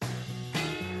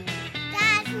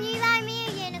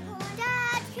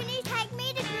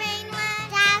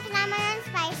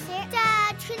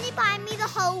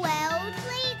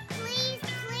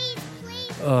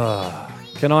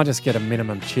Can I just get a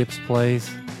minimum chips, please?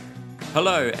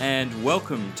 Hello and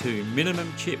welcome to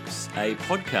Minimum Chips, a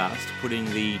podcast putting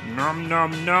the nom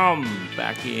nom nom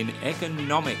back in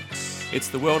economics. It's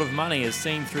the world of money as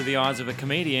seen through the eyes of a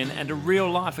comedian and a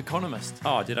real-life economist.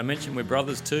 Oh, did I mention we're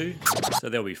brothers too? So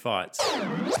there'll be fights.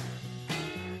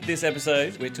 This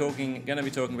episode, we're going to be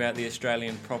talking about the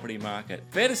Australian property market.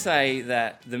 Fair to say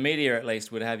that the media, at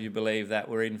least, would have you believe that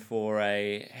we're in for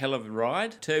a hell of a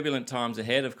ride. Turbulent times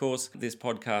ahead. Of course, this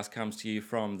podcast comes to you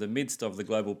from the midst of the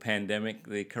global pandemic,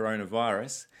 the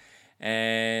coronavirus.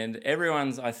 And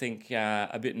everyone's, I think,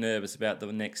 a bit nervous about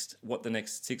what the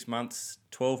next 6 months,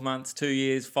 12 months, 2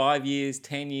 years, 5 years,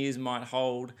 10 years might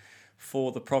hold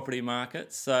for the property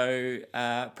market. So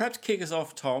perhaps kick us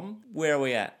off, Tom. Where are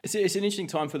we at? It's an interesting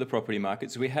time for the property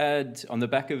markets. We had, on the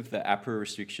back of the APRA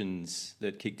restrictions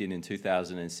that kicked in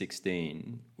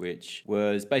 2016, which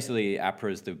was basically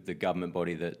APRA is the government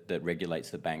body that regulates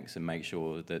the banks and makes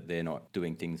sure that they're not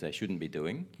doing things they shouldn't be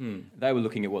doing. They were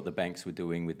looking at what the banks were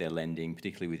doing with their lending,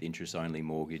 particularly with interest-only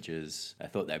mortgages. I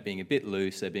thought they were being a bit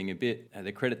loose. They're being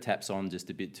the credit taps on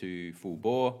just a bit too full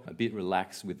bore, a bit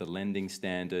relaxed with the lending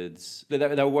standards. They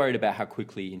were worried about how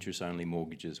quickly interest-only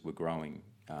mortgages were growing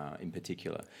in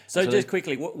particular. So just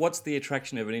quickly, what's the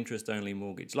attraction of an interest-only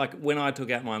mortgage? Like when I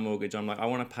took out my mortgage, I'm like, I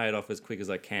want to pay it off as quick as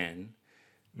I can.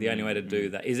 The only way to do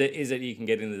that is it you can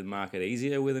get into the market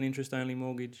easier with an interest-only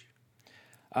mortgage?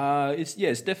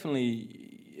 It's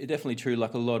definitely true.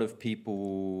 Like a lot of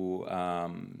people,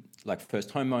 like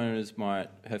first home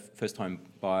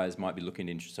buyers might be looking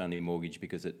at interest-only mortgage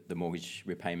because the mortgage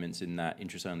repayments in that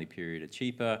interest-only period are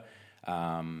cheaper,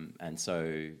 and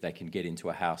so they can get into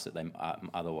a house that they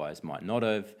otherwise might not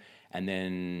have, and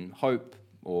then hope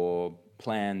or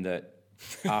plan that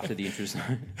after the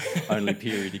interest-only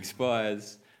period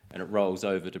expires and it rolls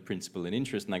over to principal and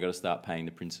interest, and they got to start paying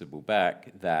the principal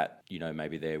back, that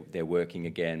maybe they're working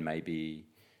again, maybe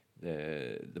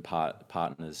the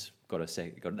partner's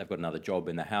they've got another job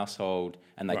in the household,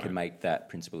 and they can make that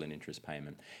principal and interest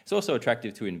payment. It's also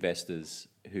attractive to investors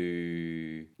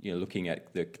who looking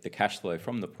at the cash flow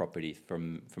from the property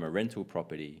from a rental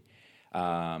property.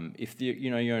 If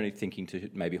you're only thinking to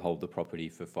maybe hold the property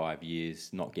for 5 years,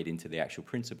 not get into the actual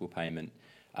principal payment,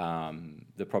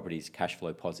 the property's cash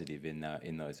flow positive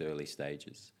in those early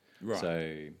stages. Right.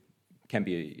 So can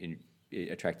be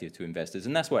attractive to investors,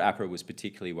 and that's what APRA was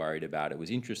particularly worried about. It was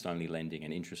interest-only lending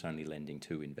and interest-only lending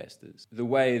to investors. The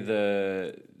way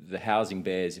the housing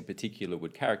bears in particular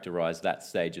would characterise that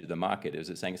stage of the market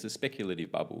is saying it's a speculative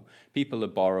bubble. People are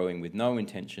borrowing with no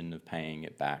intention of paying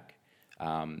it back.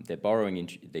 They're buying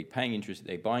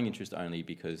interest only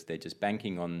because they're just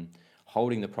banking on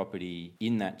holding the property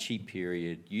in that cheap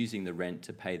period, using the rent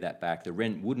to pay that back. The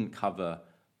rent wouldn't cover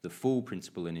the full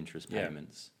principal and interest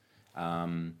payments.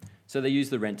 So they use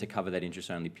the rent to cover that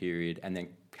interest-only period, and then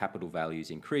capital values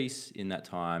increase in that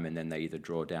time, and then they either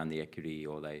draw down the equity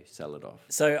or they sell it off.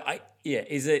 So,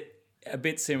 is it a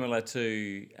bit similar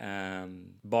to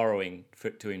borrowing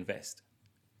to invest?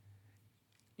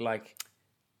 Like,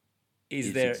 It's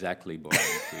exactly borrowing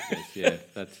to invest. Yeah,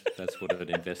 that's what an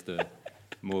investor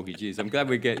mortgage is. I'm glad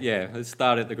let's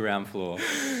start at the ground floor.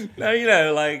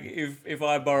 No, like if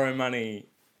I borrow money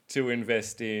to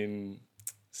invest in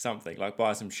something, like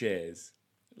buy some shares,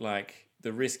 like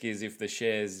the risk is if the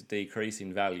shares decrease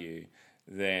in value,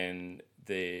 then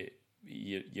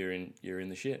you're in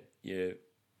the shit. You're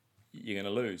going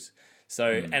to lose.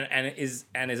 So and is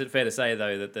it fair to say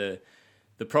though that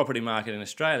the property market in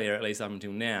Australia, at least up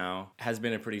until now, has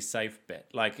been a pretty safe bet?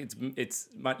 Like it's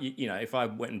if I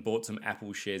went and bought some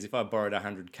Apple shares, if I borrowed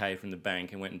 100K from the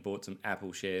bank and went and bought some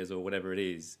Apple shares or whatever it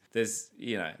is, there's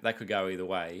that could go either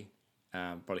way.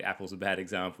 Probably Apple's a bad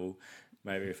example.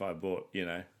 Maybe if I bought,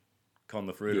 Con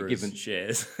the Fruiterer's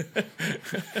shares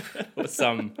or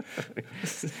some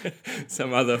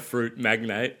other fruit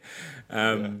magnate,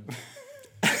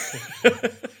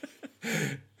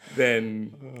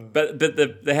 then, but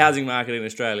the housing market in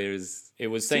Australia was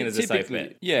seen as a safe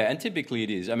bet. Yeah, and typically it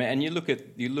is. I mean, and you look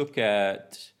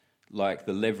at like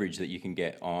the leverage that you can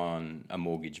get on a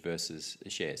mortgage versus a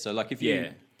share. So like if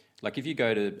you go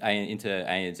into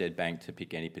ANZ Bank, to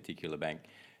pick any particular bank,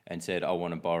 and said, I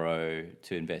want to borrow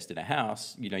to invest in a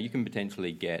house, you can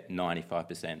potentially get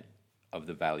 95% of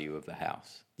the value of the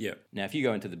house. Yeah. Now, if you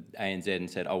go into the ANZ and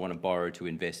said, I want to borrow to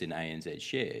invest in ANZ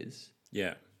shares,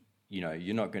 you're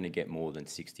not going to get more than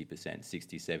 60%,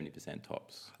 70%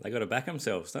 tops. They got to back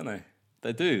themselves, don't they?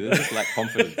 They do. They just lack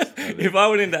confidence. If I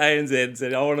went into ANZ and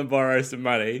said, I want to borrow some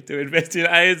money to invest in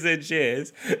ANZ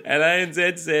shares, and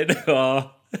ANZ said,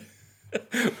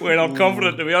 we're not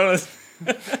confident, to be honest.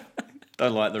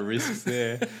 Don't like the risks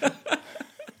there.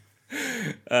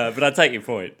 But I take your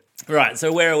point. Right,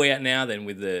 so where are we at now then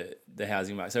with the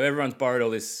housing market? So everyone's borrowed all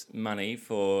this money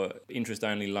for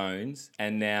interest-only loans,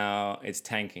 and now it's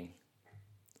tanking.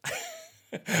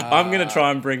 I'm going to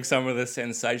try and bring some of the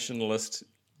sensationalist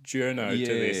journo to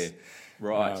this.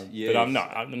 Right, But I'm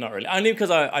not really. Only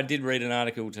because I did read an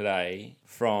article today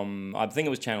from, I think it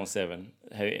was Channel 7,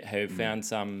 who found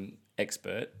some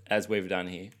expert, as we've done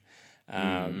here.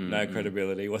 No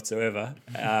credibility whatsoever.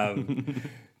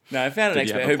 No, I found an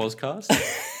Did expert you have a podcast?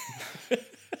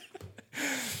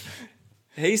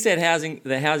 He said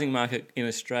the housing market in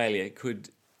Australia could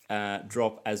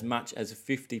drop as much as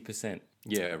 50%.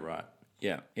 Yeah, right.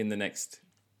 Yeah, in the next,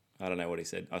 I don't know what he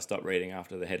said. I stopped reading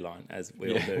after the headline, as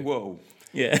we all do. Whoa.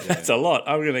 Yeah, that's a lot.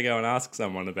 I'm going to go and ask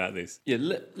someone about this. Yeah,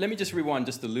 let me just rewind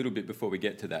just a little bit before we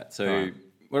get to that. So Right.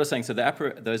 what I was saying, so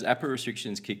those APRA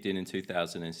restrictions kicked in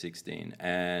 2016,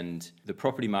 and the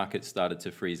property market started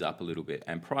to freeze up a little bit,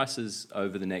 and prices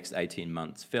over the next 18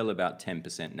 months fell about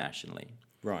 10% nationally.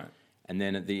 Right. And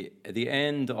then at the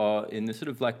end, in the sort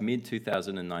of like mid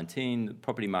 2019, the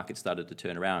property market started to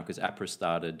turn around because APRA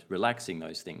started relaxing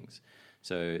those things,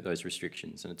 so those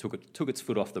restrictions, and it took its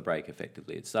foot off the brake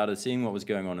effectively. It started seeing what was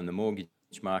going on in the mortgage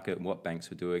market and what banks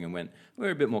were doing, and went,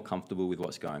 we're a bit more comfortable with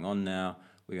what's going on now.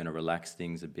 We're going to relax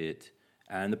things a bit,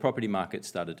 and the property market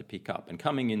started to pick up. And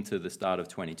coming into the start of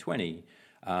 2020,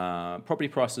 property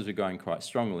prices were going quite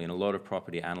strongly, and a lot of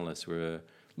property analysts were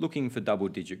looking for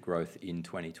double-digit growth in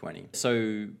 2020.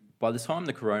 So by the time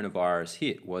the coronavirus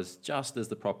hit was just as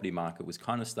the property market was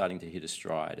kind of starting to hit a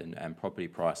stride, and property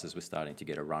prices were starting to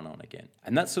get a run on again.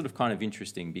 And that's sort of kind of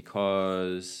interesting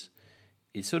because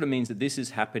it sort of means that this is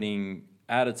happening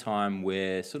at a time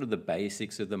where sort of the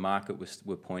basics of the market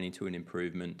were pointing to an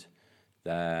improvement,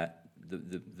 that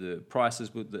the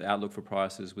prices, the outlook for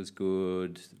prices was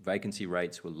good, vacancy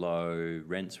rates were low,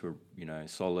 rents were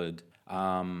solid,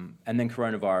 and then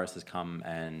coronavirus has come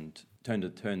and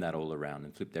turned that all around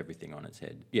and flipped everything on its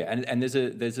head. Yeah, and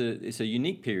it's a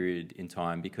unique period in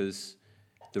time because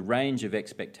the range of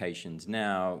expectations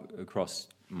now across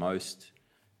most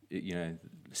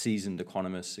seasoned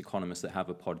economists that have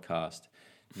a podcast,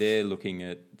 they're looking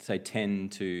at, say, 10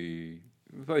 to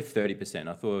both 30%.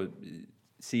 I thought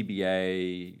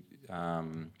CBA,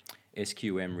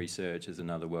 SQM Research is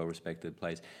another well-respected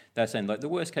place. They're saying like the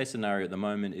worst-case scenario at the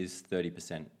moment is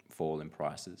 30% fall in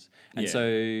prices. And so...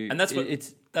 And that's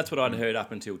what I'd heard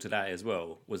up until today as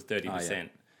well, was 30%. Oh, yeah.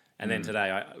 And then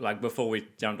today, before we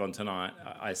jumped on tonight,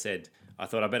 I said, I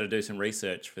thought I'd better do some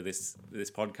research for this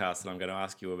podcast that I'm going to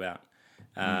ask you about.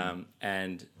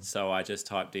 And so I just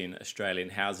typed in Australian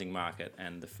housing market,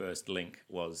 and the first link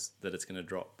was that it's going to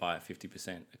drop by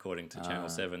 50% according to Channel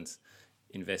 7's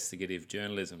investigative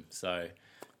journalism. So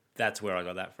that's where I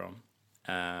got that from.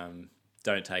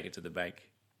 Don't take it to the bank.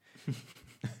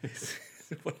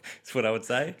 That's what I would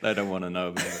say. They don't want to know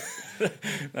about it.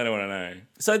 They don't want to know.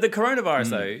 So the coronavirus,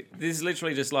 though, this is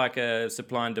literally just like a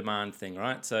supply and demand thing,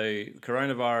 right? So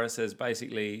coronavirus has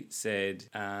basically said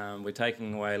we're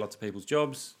taking away lots of people's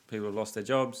jobs. People have lost their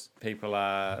jobs. People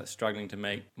are struggling to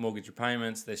make mortgage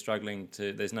repayments.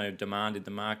 There's no demand in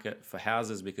the market for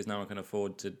houses because no one can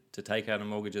afford to take out a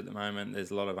mortgage at the moment.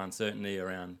 There's a lot of uncertainty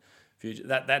around future.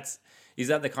 Is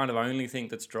that the kind of only thing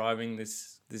that's driving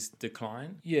this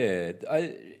decline? Yeah,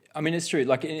 I mean, it's true.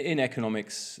 Like in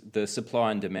economics, the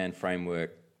supply and demand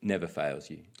framework never fails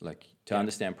you. Like to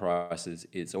understand prices,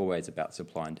 it's always about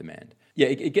supply and demand. Yeah,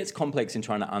 it gets complex in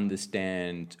trying to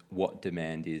understand what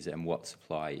demand is and what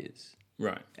supply is.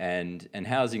 Right. And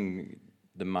housing,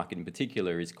 the market in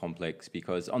particular, is complex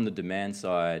because on the demand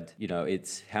side,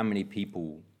 it's how many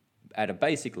people, at a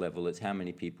basic level, it's how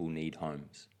many people need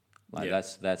homes. Like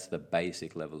that's the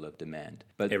basic level of demand.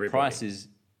 But Everybody. prices...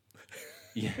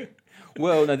 Yeah.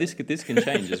 Well, no, this can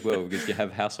change as well because you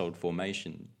have household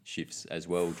formation shifts as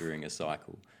well during a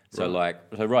cycle. So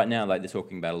right now, like they're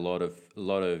talking about a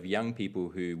lot of young people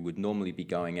who would normally be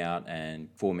going out and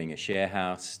forming a share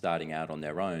house, starting out on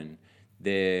their own.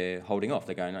 They're holding off.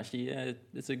 They're going, actually, yeah,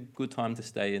 it's a good time to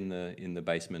stay in the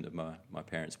basement of my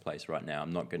parents' place right now.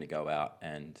 I'm not going to go out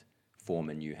and form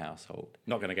a new household.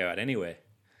 Not going to go out anywhere.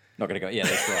 Not going to go. Yeah,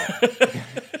 that's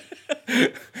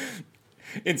right.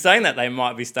 In saying that, they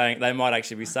might be staying. They might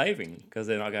actually be saving because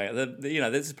they're not going.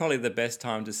 This is probably the best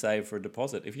time to save for a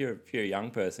deposit. If you're a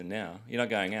young person now, you're not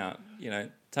going out.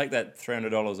 Take that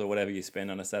 $300 or whatever you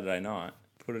spend on a Saturday night,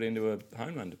 put it into a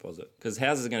home loan deposit? Because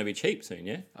houses are going to be cheap soon,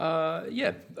 yeah?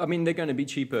 Yeah, I mean, they're going to be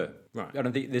cheaper. Right. I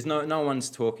don't think there's no one's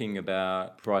talking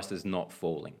about prices not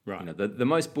falling. Right. You know, the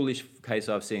most bullish case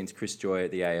I've seen is Chris Joy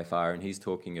at the AFR, and he's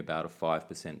talking about a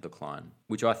 5% decline,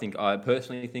 which I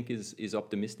personally think is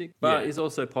optimistic, but Yeah. is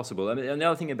also possible. I mean, and the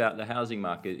other thing about the housing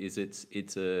market is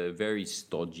it's a very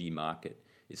stodgy market.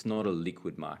 It's not a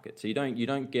liquid market, so you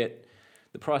don't get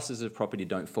the prices of property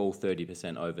don't fall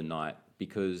 30% overnight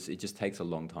because it just takes a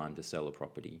long time to sell a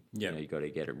property. Yeah. You know, you've got to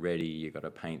get it ready, you've got to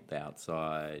paint the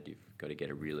outside, you've got to get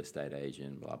a real estate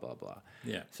agent, blah, blah, blah.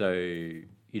 Yeah. So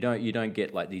you don't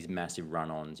get like these massive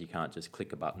run-ons. You can't just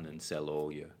click a button and sell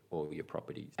all your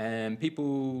properties. And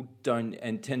people don't,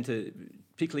 and tend to,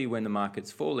 particularly when the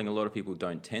market's falling, a lot of people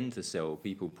don't tend to sell.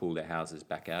 People pull their houses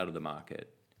back out of the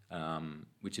market.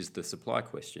 Which is the supply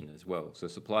question as well. So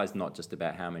supply is not just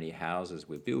about how many houses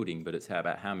we're building, but it's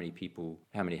about how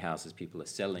many houses people are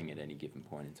selling at any given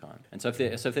point in time. And so if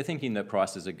they're thinking that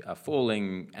prices are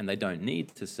falling and they don't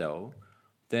need to sell,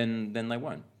 then they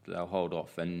won't. They'll hold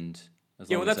off. And as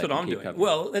long as That's they what can I'm keep doing. covering-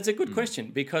 Well, that's a good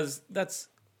question because that's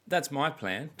my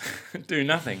plan. Do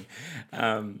nothing,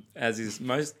 as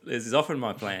is often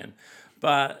my plan.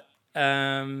 But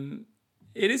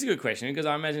it is a good question because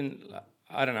I imagine.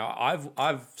 I don't know.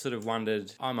 I've sort of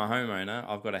wondered. I'm a homeowner.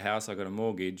 I've got a house. I've got a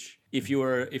mortgage. If you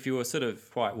were sort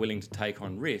of quite willing to take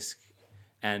on risk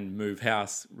and move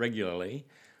house regularly,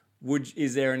 would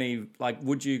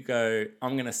you go?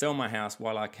 I'm going to sell my house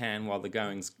while I can, while the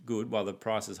going's good, while the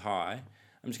price is high.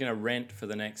 I'm just going to rent for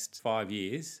the next 5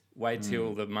 years. Wait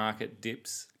till the market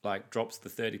dips, drops to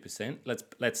 30%.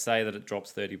 Let's say that it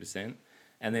drops 30%,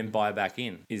 and then buy back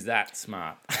in. Is that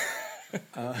smart?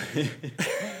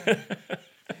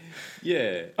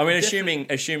 Yeah. I mean,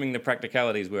 assuming the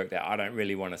practicalities worked out, I don't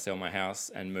really want to sell my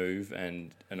house and move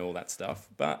and all that stuff.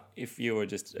 But if you were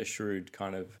just a shrewd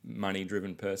kind of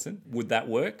money-driven person, would that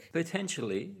work?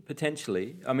 Potentially.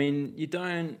 I mean, you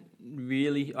don't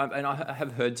really. And I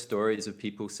have heard stories of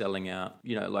people selling out.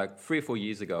 You know, like 3 or 4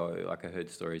 years ago, I heard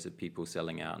stories of people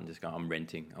selling out and just going, "I'm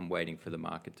renting. I'm waiting for the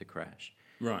market to crash."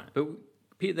 Right. But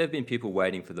there have been people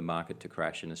waiting for the market to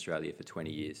crash in Australia for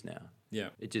 20 years now. Yeah.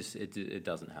 It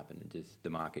doesn't happen. The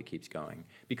market keeps going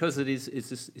because it's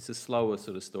a slower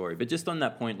sort of story. But just on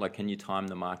that point, can you time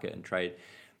the market and trade?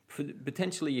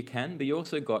 Potentially you can, but you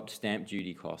also got stamp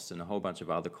duty costs and a whole bunch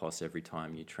of other costs every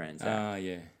time you transact.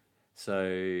 Yeah. So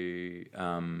you've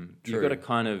got to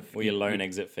kind of or your loan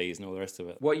exit fees and all the rest of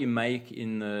it. What you make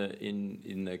in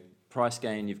the price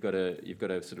gain, you've got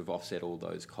to sort of offset all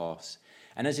those costs.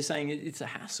 And as you're saying, it's a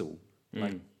hassle.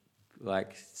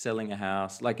 Like selling a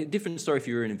house, like a different story if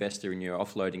you're an investor and you're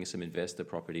offloading some investor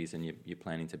properties and you're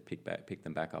planning to pick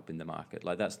them back up in the market.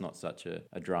 Like that's not such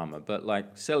a drama. But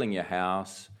like selling your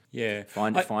house,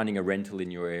 finding a rental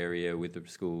in your area with the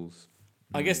schools.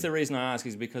 I guess the reason I ask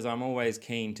is because I'm always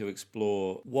keen to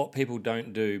explore what people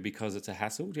don't do because it's a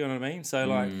hassle. Do you know what I mean?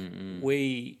 So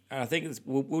I think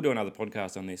we'll do another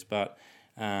podcast on this, but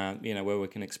where we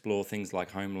can explore things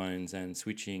like home loans and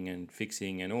switching and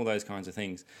fixing and all those kinds of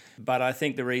things. But I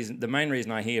think the main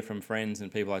reason I hear from friends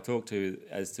and people I talk to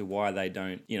as to why they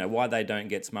don't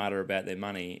get smarter about their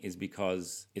money is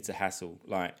because it's a hassle.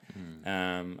 I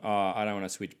don't want to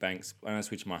switch banks. I don't want to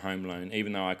switch my home loan,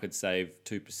 even though I could save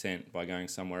 2% by going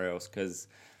somewhere else because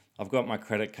I've got my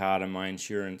credit card and my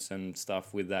insurance and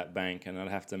stuff with that bank, and I'd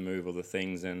have to move all the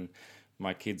things and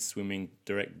my kids' swimming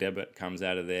direct debit comes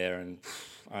out of there, and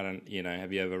I don't,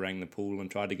 have you ever rang the pool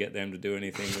and tried to get them to do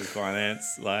anything with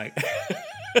finance? They're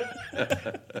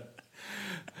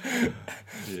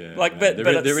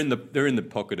in the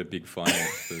pocket of big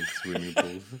finance, those swimming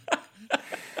pools.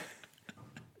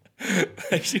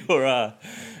 They sure are.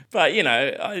 But,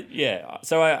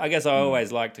 so I guess I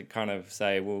always like to kind of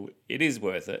say, well, it is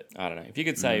worth it. I don't know. If you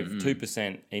could save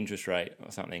 2% interest rate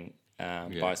or something,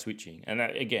 by switching. And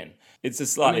again, it's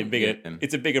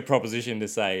a bigger proposition to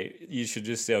say you should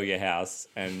just sell your house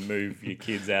and move your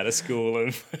kids out of school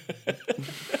and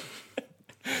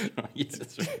yes,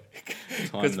 that's right.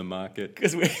 Time the market.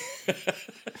 Because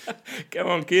come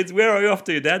on, kids, where are we off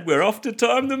to, Dad? We're off to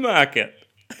time the market.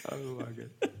 Oh my God.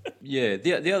 Yeah,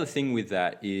 the other thing with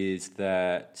that is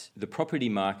that the property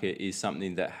market is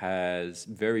something that has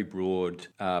very broad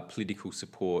political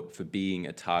support for being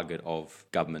a target of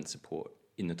government support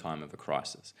in the time of a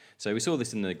crisis. So we saw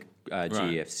this in the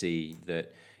GFC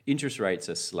that interest rates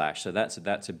are slashed, so that's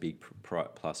a big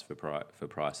plus for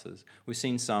prices. We've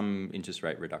seen some interest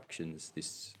rate reductions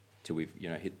till we've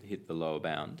hit the lower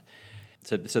bound.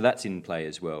 So that's in play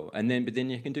as well. But then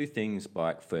you can do things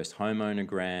like first homeowner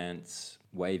grants,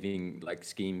 waiving like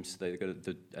schemes. They've got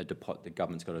the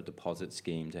government's got a deposit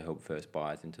scheme to help first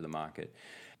buyers into the market.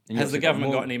 And Has the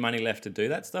government got any money left to do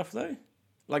that stuff though?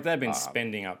 Like they've been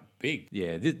spending up big.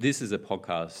 Yeah, this is a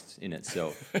podcast in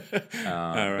itself.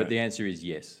 Right. But the answer is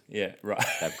yes. Yeah, right.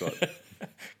 They've got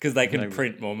because they can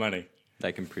print more money.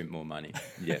 They can print more money.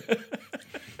 Yeah.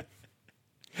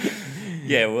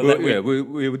 Yeah, well,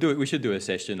 we'll do it. We should do a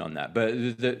session on that. But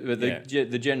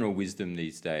the general wisdom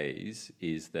these days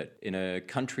is that in a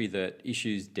country that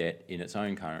issues debt in its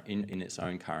own in its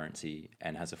own currency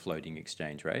and has a floating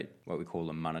exchange rate, what we call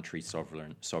a monetary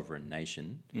sovereign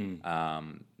nation,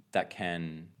 that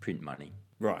can print money,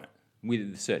 right?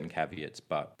 With certain caveats,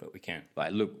 but we can.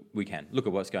 Like, we can look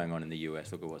at what's going on in the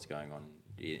US. Look at what's going on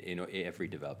in every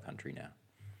developed country now.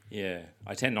 Yeah,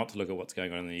 I tend not to look at what's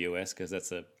going on in the US because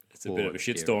it's a bit of a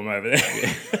shitstorm over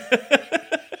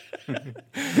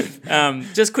there.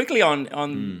 Just quickly on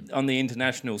the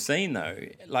international scene though,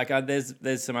 like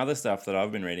there's some other stuff that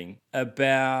I've been reading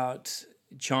about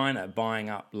China buying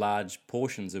up large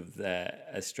portions of the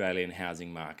Australian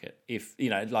housing market. If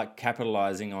like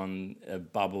capitalising on a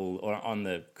bubble or on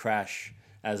the crash,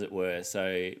 as it were.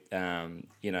 So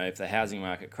if the housing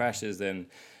market crashes, then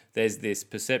there's this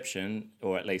perception,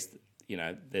 or at least,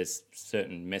 there's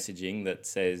certain messaging that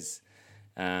says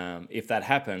if that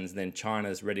happens, then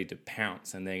China's ready to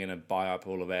pounce and they're going to buy up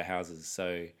all of our houses.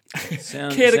 So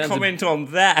care to comment on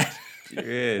that?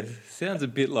 Yeah, sounds a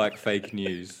bit like fake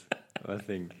news, I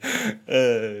think.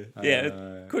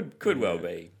 It could well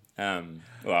be.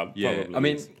 Probably I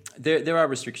mean, there are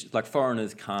restrictions. Like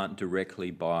foreigners can't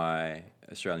directly buy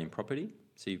Australian property.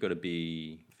 So you've got to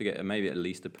be, maybe at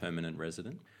least a permanent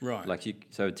resident. Right. Like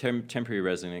a temporary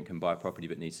resident can buy property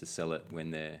but needs to sell it when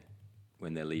they're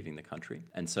leaving the country.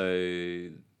 And so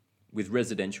with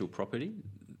residential property,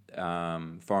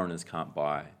 foreigners can't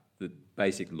buy. The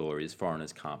basic law is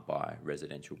foreigners can't buy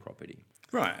residential property.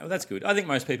 Right. Well, that's good. I think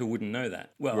most people wouldn't know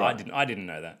that. Well, right. I didn't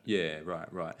know that. Yeah.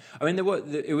 Right. I mean,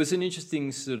 it was an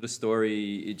interesting sort of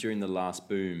story during the last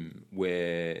boom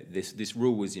where this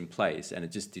rule was in place and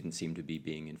it just didn't seem to be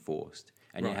being enforced.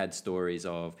 And you had stories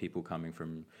of people coming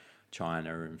from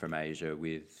China and from Asia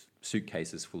with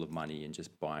suitcases full of money and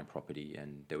just buying property,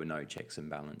 and there were no checks and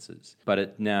balances.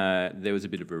 But there was a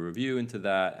bit of a review into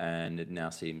that, and it now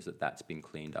seems that that's been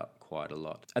cleaned up quite a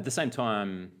lot. At the same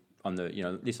time, on the,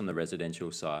 at least on the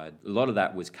residential side, a lot of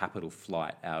that was capital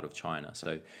flight out of China.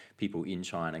 So people in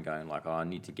China going like, I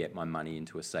need to get my money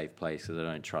into a safe place because I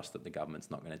don't trust that the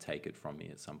government's not going to take it from me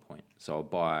at some point. So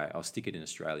I'll stick it in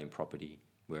Australian property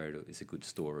where it is a good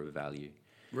store of value.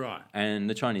 Right. And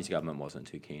the Chinese government wasn't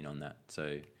too keen on that.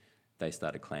 So they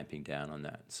started clamping down on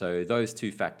that. So those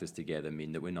two factors together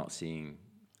mean that we're not seeing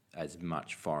as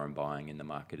much foreign buying in the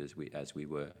market as we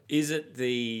were. Is it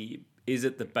the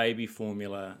baby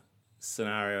formula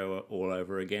scenario all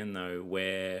over again though,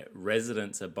 where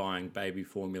residents are buying baby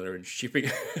formula and shipping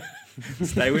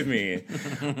stay with me here.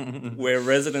 Where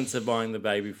residents are buying the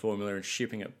baby formula and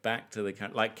shipping it back to the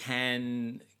country? Like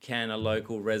can a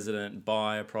local resident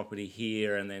buy a property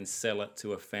here and then sell it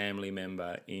to a family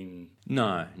member in...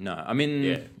 No. I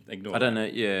mean, ignore. I don't know.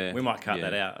 Yeah, we might cut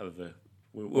that out of the.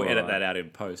 We'll edit that out in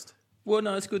post. Well,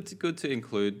 no, it's good to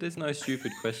include. There's no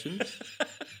stupid questions.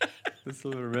 Let's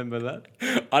all remember that.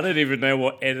 I don't even know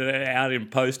what edit it out in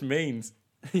post means.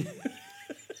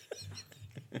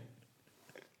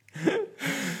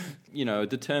 A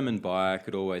determined buyer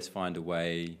could always find a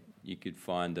way. You could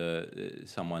find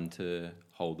someone to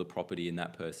hold the property in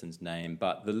that person's name,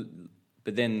 but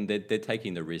then they're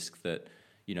taking the risk that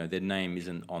their name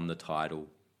isn't on the title.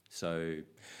 So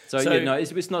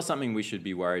it's not something we should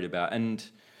be worried about, and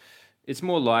it's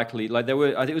more likely like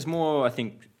I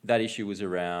think that issue was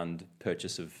around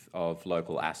purchase of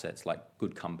local assets, like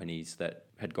good companies that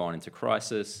had gone into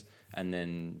crisis, and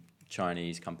then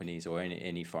Chinese companies or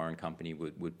any foreign company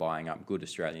would buying up good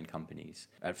Australian companies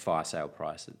at fire sale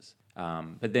prices.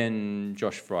 But then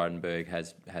Josh Frydenberg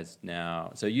has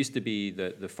now... So it used to be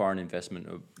the Foreign Investment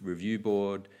Review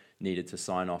Board needed to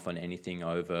sign off on anything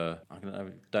over, I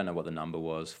don't know what the number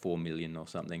was, 4 million or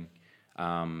something.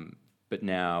 But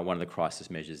now one of the crisis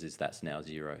measures is that's now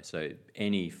zero. So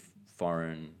any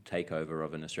foreign takeover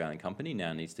of an Australian company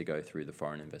now needs to go through the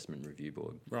Foreign Investment Review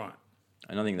Board. Right.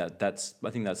 And I think that's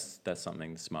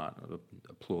something smart. I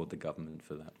applaud the government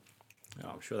for that.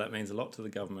 Oh, I'm sure that means a lot to the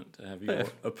government to have your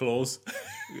applause.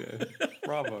 Yeah,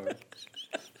 bravo.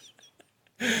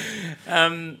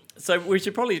 So we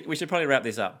should probably wrap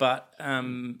this up. But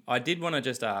I did want to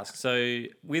just ask. So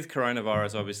with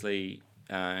coronavirus, obviously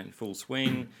in full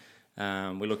swing,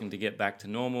 we're looking to get back to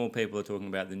normal. People are talking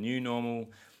about the new normal.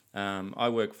 I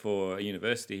work for a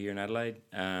university here in Adelaide,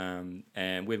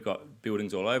 and we've got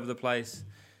buildings all over the place.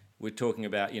 We're talking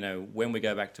about, when we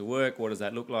go back to work, what does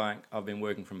that look like? I've been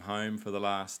working from home for the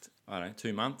last,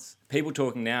 2 months. People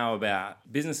talking now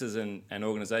about businesses and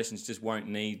organisations just won't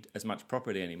need as much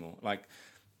property anymore. Like,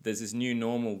 there's this new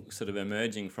normal sort of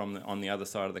emerging on the other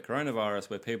side of the coronavirus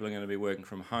where people are going to be working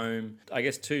from home. I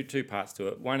guess two parts to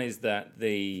it. One is that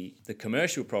the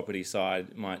commercial property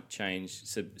side might change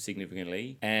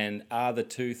significantly. And are the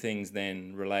two things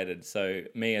then related? So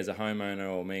me as a homeowner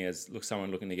or me as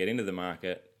someone looking to get into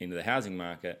the housing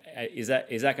market, is that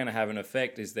going to have an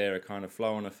effect? Is there a kind of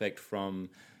flow-on effect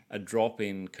from a drop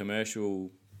in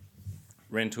commercial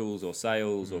rentals or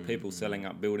sales or people selling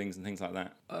up buildings and things like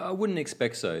that? I wouldn't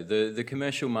expect so. The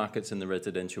commercial markets and the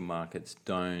residential markets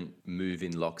don't move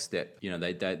in lockstep.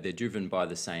 They're driven by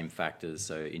the same factors,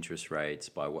 so interest rates,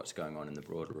 by what's going on in the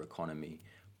broader economy.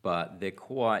 But they're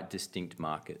quite distinct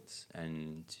markets,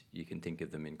 and you can think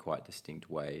of them in quite distinct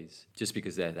ways, just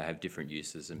because they have different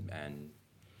uses and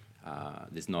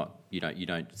there's not, you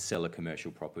don't sell a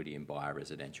commercial property and buy a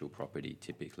residential property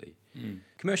typically.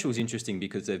 Commercial is interesting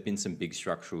because there have been some big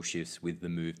structural shifts with the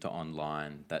move to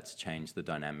online that's changed the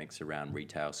dynamics around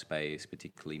retail space,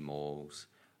 particularly malls.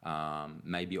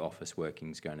 Maybe office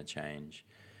working is going to change.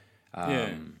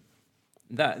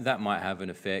 That might have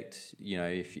an effect.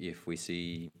 If we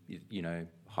see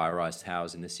high-rise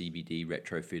towers in the CBD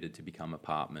retrofitted to become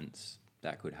apartments,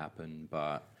 that could happen,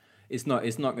 but it's not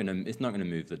going to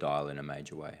move the dial in a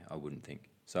major way, I wouldn't think.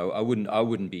 So I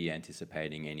wouldn't be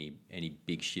anticipating any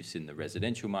big shifts in the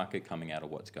residential market coming out of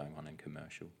what's going on in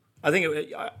commercial. I think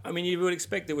you would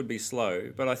expect it would be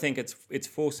slow, but I think it's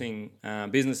forcing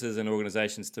businesses and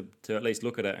organisations to at least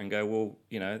look at it and go, well,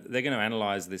 they're going to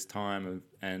analyse this time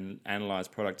and analyse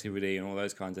productivity and all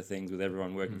those kinds of things with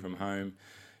everyone working from home.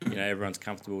 Everyone's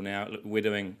comfortable now.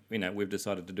 We've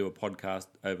decided to do a podcast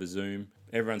over Zoom.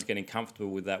 Everyone's getting comfortable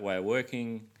with that way of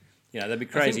working. That'd be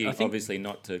crazy, I think, obviously,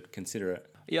 not to consider it.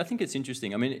 Yeah, I think it's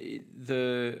interesting. I mean,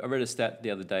 I read a stat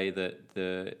the other day that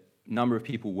the number of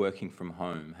people working from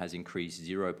home has increased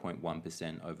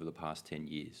 0.1% over the past 10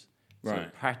 years. So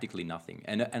right. Practically nothing.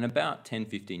 And about 10,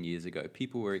 15 years ago,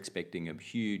 people were expecting a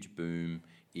huge boom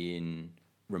in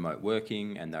remote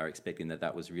working, and they were expecting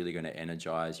that was really going to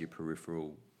energise your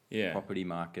peripheral property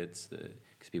markets,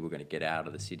 because people were going to get out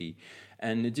of the city.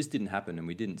 And it just didn't happen, and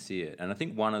we didn't see it. And I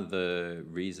think one of the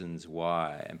reasons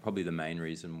why, and probably the main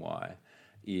reason why,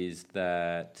 is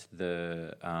that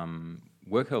the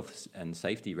work health and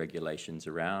safety regulations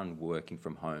around working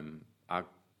from home are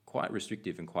quite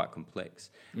restrictive and quite complex.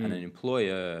 And an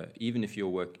employer,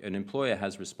 an employer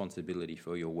has responsibility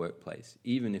for your workplace,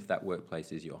 even if that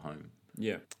workplace is your home.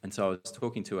 Yeah. And so I was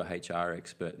talking to a HR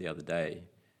expert the other day.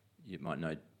 You might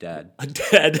know Dad.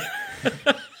 Dad.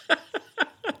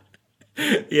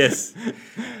 Yes.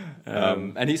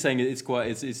 And he's saying it's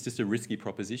just a risky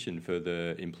proposition for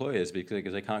the employers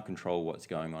because they can't control what's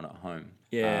going on at home.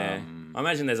 Yeah. I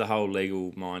imagine there's a whole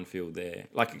legal minefield there.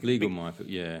 Minefield,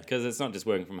 yeah. Because it's not just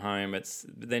working from home. It's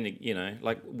then,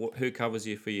 who covers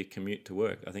you for your commute to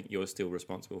work? I think you're still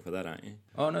responsible for that, aren't you?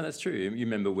 Oh, no, that's true. You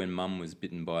remember when Mum was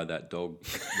bitten by that dog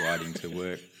riding to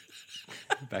work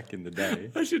back in the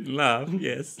day? I shouldn't laugh,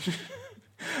 yes.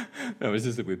 No, it's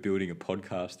just that we're building a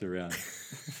podcast around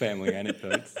family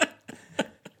anecdotes.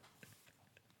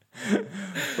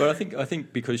 But I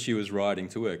think because she was riding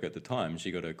to work at the time,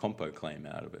 she got a compo claim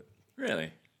out of it.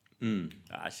 Really?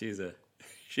 She's a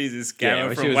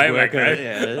scammer from way back.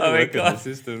 Oh my God. The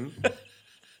system.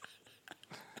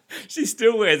 She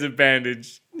still wears a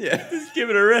bandage. Yeah. Just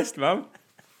give it a rest, Mum.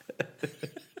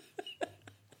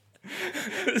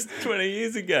 It was 20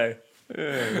 years ago.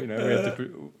 Yeah,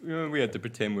 we had to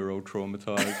pretend we were all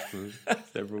traumatised for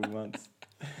several months.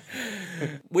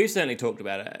 We've certainly talked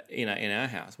about it, in our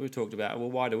house. We've talked about,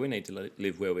 well, why do we need to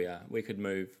live where we are? We could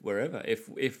move wherever. If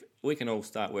we can all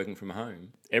start working from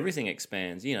home, everything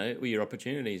expands. Your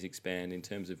opportunities expand in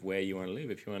terms of where you want to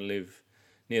live. If you want to live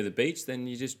near the beach, then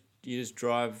you just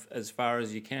drive as far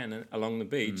as you can along the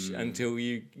beach until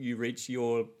you reach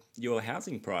your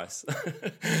housing price,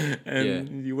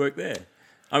 and you work there.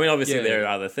 I mean, obviously there are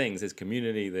other things. There's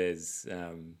community. There's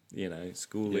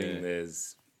schooling. Yeah.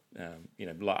 There's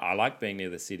I like being near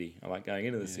the city. I like going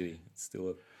into the city. It's still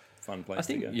a fun place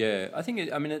to go. Yeah, I think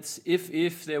it's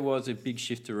if there was a big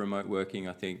shift to remote working,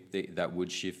 I think that would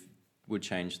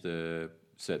change the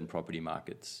certain property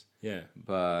markets. Yeah,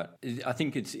 but I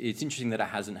think it's interesting that it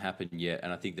hasn't happened yet,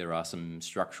 and I think there are some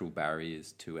structural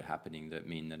barriers to it happening that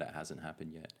mean that it hasn't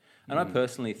happened yet. And I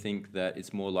personally think that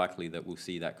it's more likely that we'll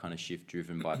see that kind of shift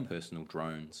driven by personal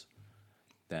drones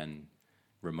than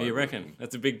remote. You reckon? working.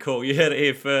 That's a big call. You heard it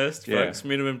here first, Yeah. folks.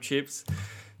 Minimum Chips.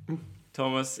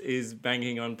 Thomas is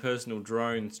banking on personal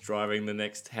drones driving the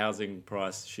next housing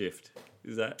price shift.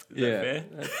 Is that fair?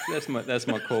 That's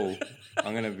my call.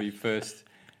 I'm going to be first.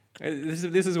 This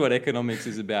is what economics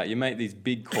is about. You make these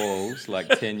big calls like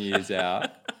 10 years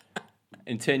out.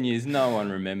 In 10 years, no one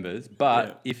remembers.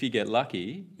 But if you get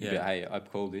lucky, you go, hey, I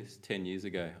called this 10 years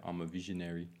ago. I'm a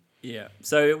visionary. Yeah.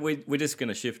 So we're just going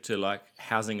to shift to like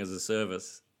housing as a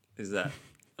service. Is that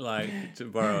like, to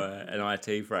borrow an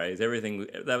IT phrase?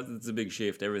 That's a big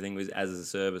shift. Everything was as a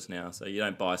service now. So you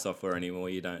don't buy software anymore.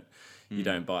 You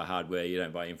don't buy hardware. You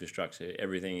don't buy infrastructure.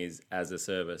 Everything is as a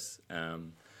service.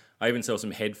 I even saw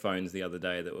some headphones the other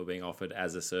day that were being offered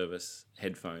as a service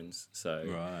headphones. So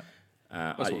Right.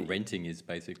 That's what renting is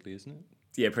basically, isn't it?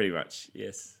 yeah, pretty much.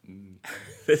 Yes.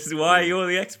 This is why you're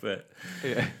the expert.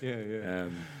 Yeah.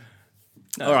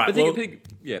 All right.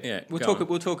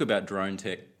 We'll talk about drone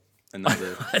tech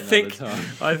another I think time.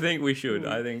 I think we should.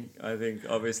 I think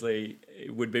obviously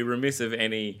it would be remiss of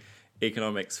any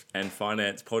economics and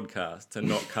finance podcast to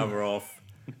not cover off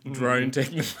drone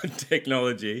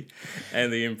technology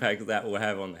and the impact that will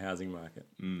have on the housing market.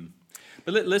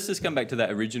 But let's just come back to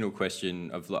that original question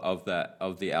of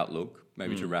the outlook,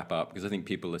 maybe to wrap up, because I think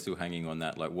people are still hanging on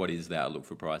that. Like, what is the outlook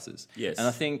for prices? Yes. And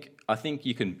I think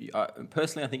you can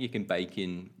personally, I think you can bake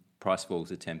in price falls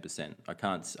of 10%.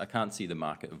 I can't see the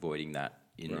market avoiding that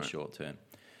in the short term.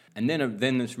 And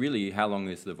then it's really how long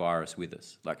is the virus with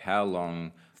us? Like, how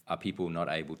long are people not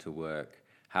able to work?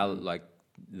 How like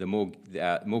the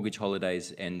mortgage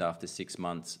holidays end after 6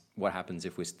 months? What happens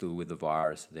if we're still with the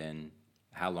virus then?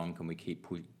 How long can we keep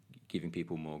giving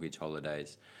people mortgage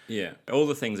holidays? Yeah, all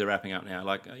the things are wrapping up now.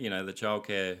 Like, you know,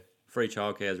 the free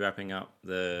childcare is wrapping up.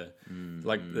 There's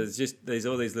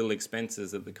all these little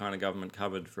expenses that the kind of government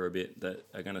covered for a bit that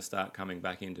are going to start coming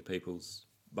back into people's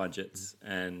budgets.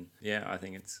 And yeah, I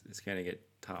think it's going to get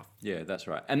tough. Yeah, that's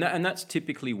right. And that's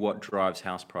typically what drives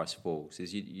house price falls.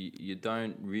 Is you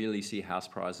don't really see house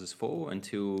prices fall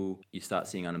until you start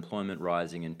seeing unemployment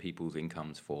rising and people's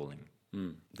incomes falling.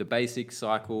 The basic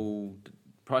cycle,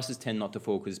 prices tend not to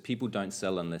fall because people don't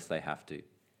sell unless they have to.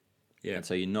 Yeah. And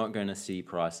so you're not going to see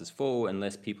prices fall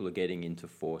unless people are getting into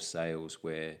forced sales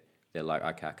where they're like,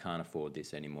 okay, I can't afford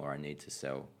this anymore, I need to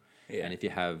sell. Yeah. And if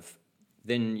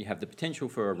then you have the potential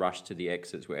for a rush to the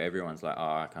exits where everyone's like, oh,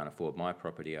 I can't afford my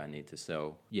property, I need to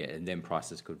sell. Yeah, and then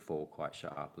prices could fall quite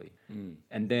sharply.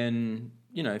 And then,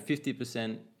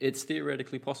 50%, it's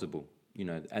theoretically possible. And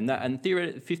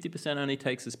 50% only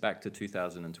takes us back to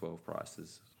 2012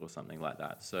 prices or something like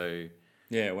that. So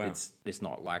yeah, wow. It's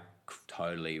not like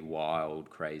totally wild,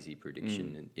 crazy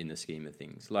prediction in the scheme of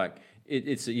things. Like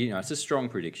it's a strong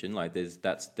prediction. Like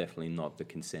that's definitely not the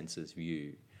consensus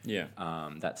view. Yeah.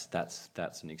 That's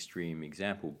an extreme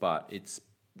example, but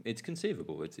it's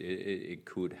conceivable. It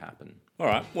could happen. All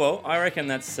right. Well, I reckon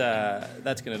that's going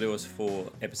to do us for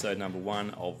episode number 1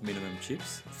 of Minimum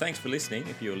Chips. Thanks for listening.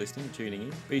 If you're listening, tuning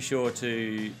in, be sure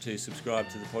to subscribe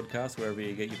to the podcast wherever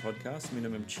you get your podcasts.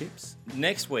 Minimum Chips.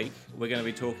 Next week we're going to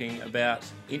be talking about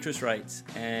interest rates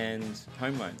and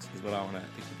home loans. Is what I want to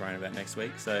pick your brain about next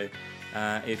week. So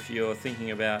if you're thinking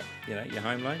about your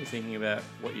home loan, you're thinking about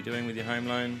what you're doing with your home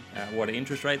loan, what are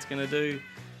interest rates going to do?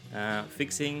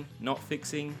 Fixing, not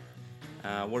fixing,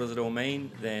 what does it all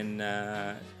mean? Then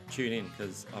tune in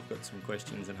because I've got some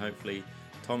questions and hopefully,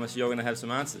 Thomas, you're going to have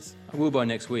some answers. I will by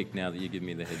next week now that you give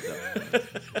me the heads up.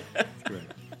 That's great.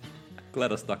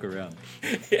 Glad I stuck around.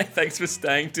 Yeah, thanks for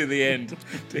staying to the end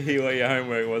to hear what your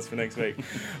homework was for next week.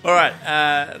 All right,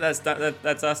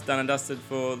 that's us done and dusted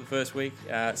for the first week.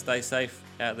 Stay safe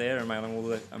out there among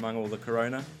all the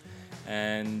corona,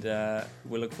 and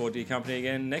we look forward to your company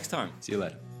again next time. See you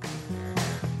later.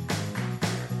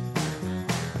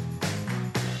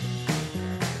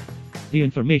 The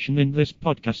information in this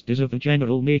podcast is of a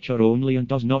general nature only and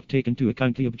does not take into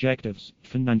account the objectives,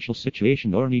 financial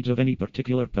situation or needs of any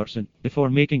particular person. Before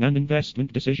making an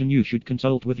investment decision, you should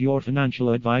consult with your financial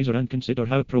advisor and consider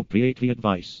how appropriate the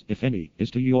advice, if any, is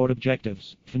to your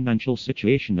objectives, financial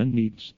situation and needs.